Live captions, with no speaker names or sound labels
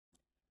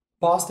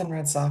Boston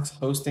Red Sox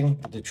hosting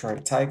the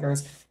Detroit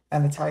Tigers,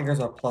 and the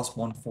Tigers are plus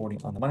 140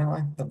 on the money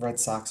line. The Red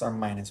Sox are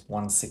minus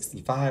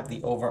 165.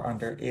 The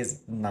over-under is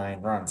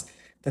 9 runs.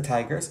 The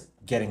Tigers,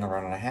 getting a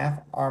run and a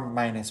half, are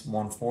minus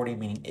 140,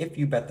 meaning if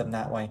you bet them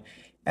that way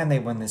and they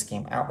win this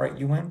game outright,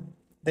 you win.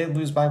 They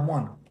lose by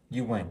 1,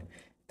 you win.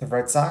 The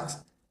Red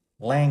Sox,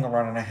 laying a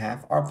run and a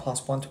half, are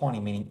plus 120,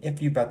 meaning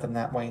if you bet them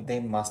that way,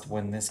 they must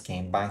win this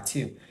game by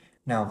 2.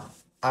 Now,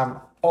 I'm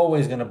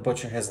always going to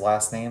butcher his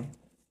last name.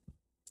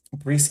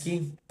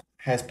 Brieske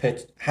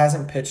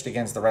hasn't pitched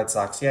against the Red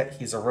Sox yet.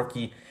 He's a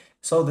rookie,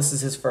 so this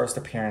is his first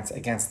appearance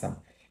against them.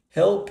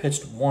 Hill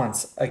pitched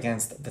once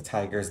against the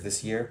Tigers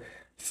this year,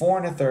 4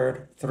 and a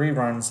third, 3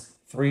 runs,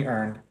 3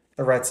 earned.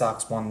 The Red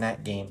Sox won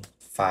that game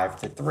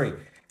 5-3.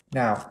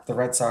 Now, the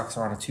Red Sox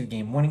are on a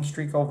 2-game winning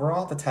streak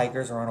overall. The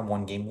Tigers are on a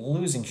 1-game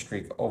losing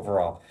streak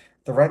overall.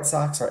 The Red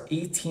Sox are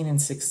 18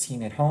 and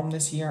 16 at home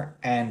this year,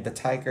 and the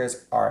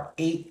Tigers are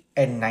 8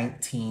 and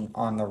 19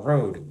 on the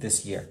road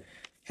this year.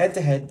 Head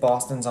to head,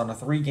 Boston's on a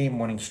 3-game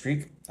winning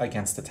streak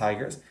against the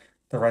Tigers.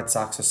 The Red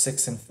Sox are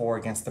 6 and 4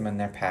 against them in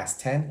their past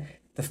 10.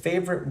 The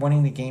favorite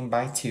winning the game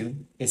by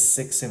 2 is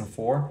 6 and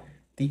 4.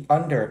 The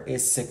under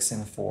is 6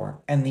 and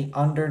 4, and the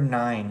under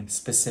 9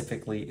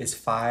 specifically is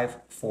 5,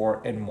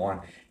 4 and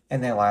 1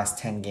 in their last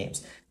 10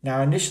 games.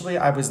 Now, initially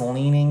I was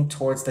leaning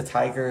towards the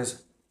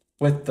Tigers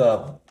with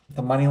the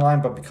money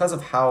line, but because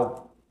of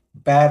how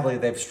badly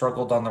they've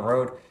struggled on the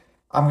road,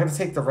 I'm going to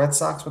take the Red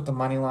Sox with the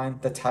money line,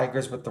 the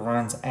Tigers with the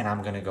runs, and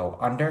I'm going to go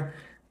under.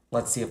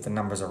 Let's see if the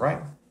numbers are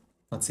right.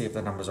 Let's see if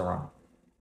the numbers are wrong.